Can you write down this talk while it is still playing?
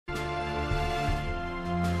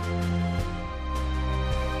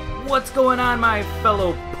What's going on, my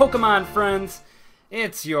fellow Pokemon friends?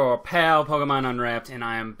 It's your pal Pokemon Unwrapped, and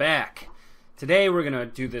I am back. Today we're gonna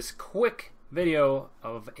do this quick video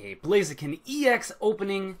of a Blaziken EX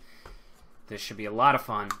opening. This should be a lot of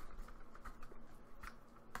fun.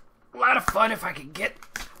 A lot of fun if I can get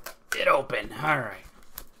it open. Alright.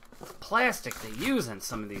 Plastic they use in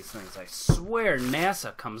some of these things. I swear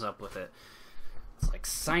NASA comes up with it. It's like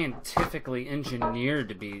scientifically engineered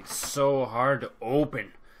to be so hard to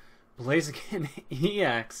open. Blaziken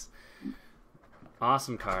EX.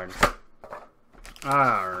 Awesome card.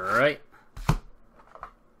 Alright.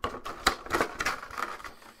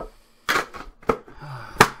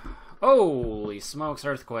 Holy smokes,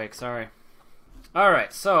 earthquake, sorry.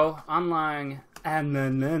 Alright, so, online,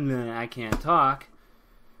 I can't talk.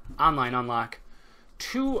 Online unlock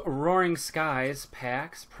 2 Roaring Skies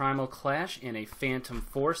packs, Primal Clash, and a Phantom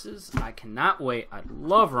Forces. I cannot wait. I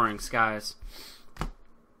love Roaring Skies.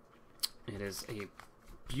 It is a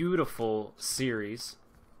beautiful series,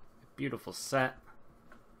 a beautiful set.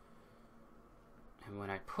 And when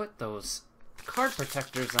I put those card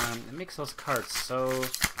protectors on, it makes those cards so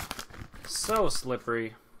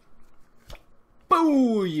slippery.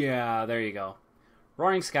 Booyah! There you go.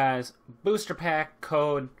 Roaring Skies, booster pack,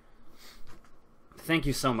 code. Thank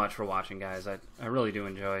you so much for watching, guys. I really do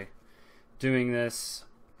enjoy doing this,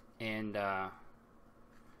 and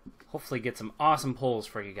hopefully get some awesome pulls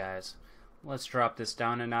for you guys. Let's drop this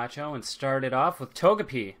down a notcho and start it off with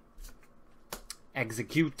Togepi,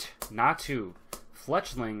 Execute, Natu,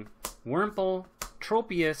 Fletchling, Wurmple,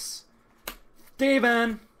 Tropius,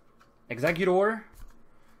 Steven, Executor,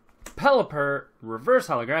 Pelipper, Reverse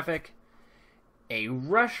Holographic, a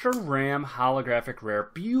Reshiram Holographic Rare.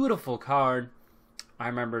 Beautiful card. I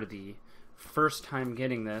remember the first time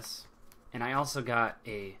getting this, and I also got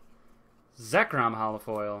a Zekrom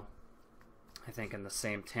Holofoil, I think in the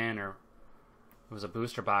same tin, or it was a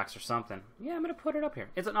booster box or something. Yeah, I'm going to put it up here.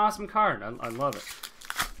 It's an awesome card. I love it.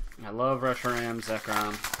 I love Reshiram,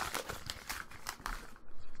 Zekrom.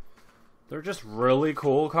 They're just really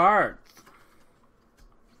cool cards.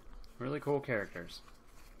 Really cool characters.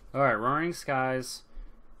 Alright, Roaring Skies.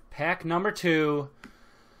 Pack number 2.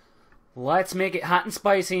 Let's make it hot and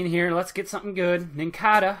spicy in here. Let's get something good.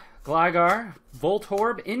 Nincada, Gligar,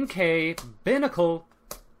 Voltorb, Inkay, Binnacle,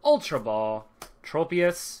 Ultra Ball,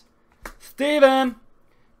 Tropius, Steven,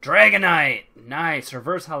 Dragonite. Nice.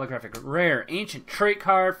 Reverse Holographic Rare. Ancient Trait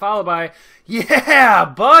card. Followed by, yeah,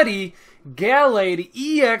 buddy, Gallade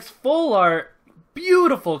EX Full Art.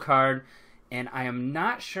 Beautiful card. And I am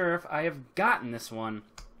not sure if I have gotten this one.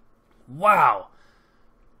 Wow.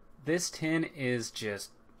 This tin is just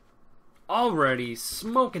already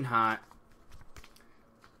smoking hot.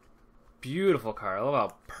 Beautiful card. I love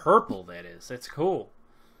how purple that is. It's cool.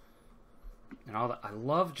 And all I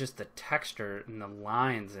love just the texture and the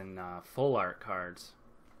lines in full art cards.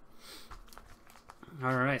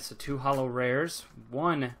 Alright, so 2 holo rares.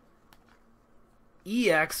 1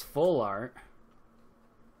 EX full art.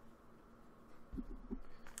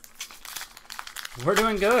 We're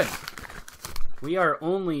doing good. We are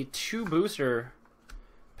only 2 booster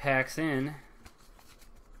packs in,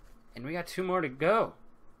 and we got 2 more to go.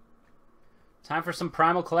 Time for some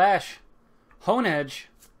Primal Clash. Honedge,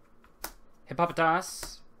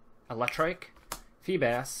 Hippopotas, Electric,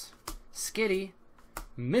 Feebas, Skitty,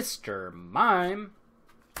 Mr. Mime,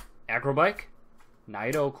 Agrobike,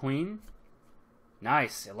 Nido Queen.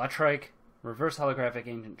 Nice. Electric, Reverse Holographic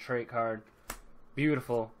Ancient Trait card.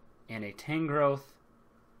 Beautiful. And a Tangrowth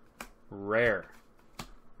Rare.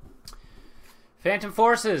 Phantom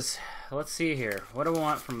Forces. Let's see here. What do we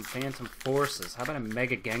want from Phantom Forces? How about a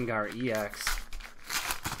Mega Gengar EX?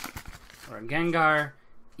 Or a Gengar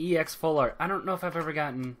EX Full Art. I don't know if I've ever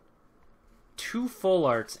gotten 2 Full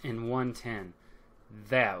Arts in 110.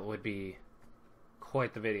 That would be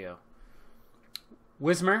quite the video.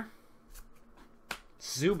 Whismur,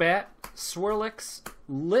 Zubat, Swirlix,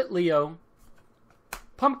 Litleo,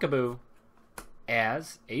 Pumpkaboo,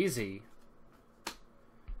 AZ,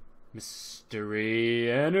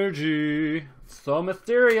 Mystery Energy, so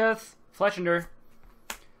mysterious, Fletchender,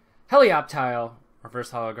 Helioptile,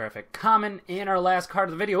 Reverse Holographic Common, and our last card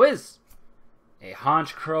of the video is a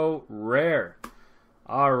Honchkrow Rare.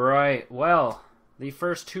 Alright, well, the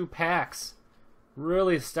first 2 packs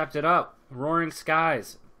really stepped it up. Roaring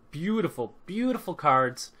Skies, beautiful, beautiful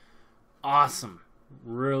cards. Awesome.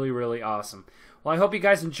 Really, really awesome. Well, I hope you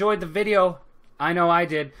guys enjoyed the video. I know I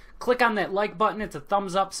did. Click on that like button. It's a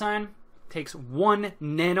thumbs up sign. Takes 1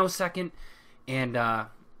 nanosecond, and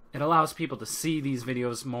it allows people to see these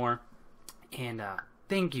videos more. And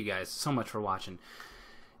thank you guys so much for watching.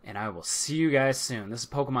 and I will see you guys soon. This is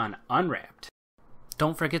Pokemon Unwrapped.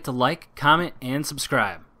 Don't forget to like, comment, and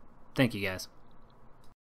subscribe. Thank you, guys.